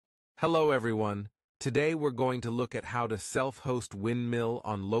Hello everyone. Today we're going to look at how to self-host Windmill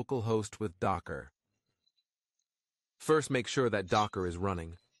on localhost with Docker. First, make sure that Docker is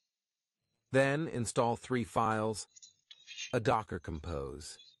running. Then install 3 files, a Docker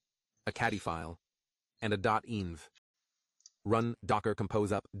compose, a caddy file, and a .env. Run docker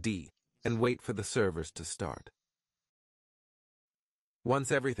compose up d and wait for the servers to start.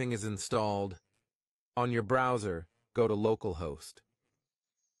 Once everything is installed, on your browser, go to localhost.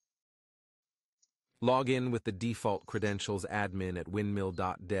 Log in with the default credentials admin at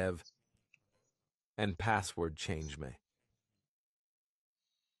Windmill.dev and password change me.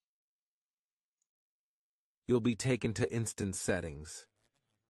 You'll be taken to instance settings.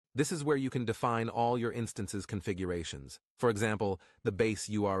 This is where you can define all your instance's configurations. For example, the base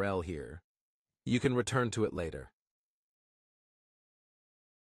URL here. You can return to it later.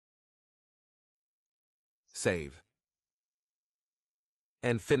 Save.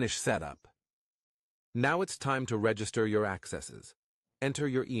 And finish setup. Now it's time to register your accesses. Enter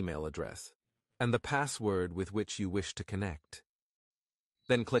your email address and the password with which you wish to connect.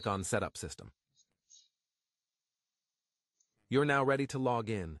 Then click on Setup System. You're now ready to log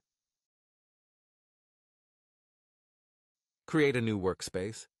in. Create a new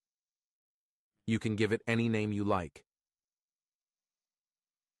workspace. You can give it any name you like.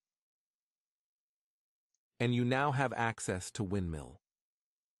 And you now have access to Windmill.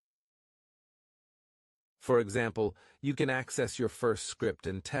 For example, you can access your first script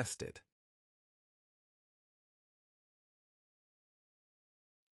and test it.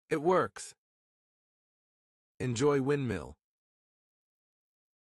 It works. Enjoy Windmill.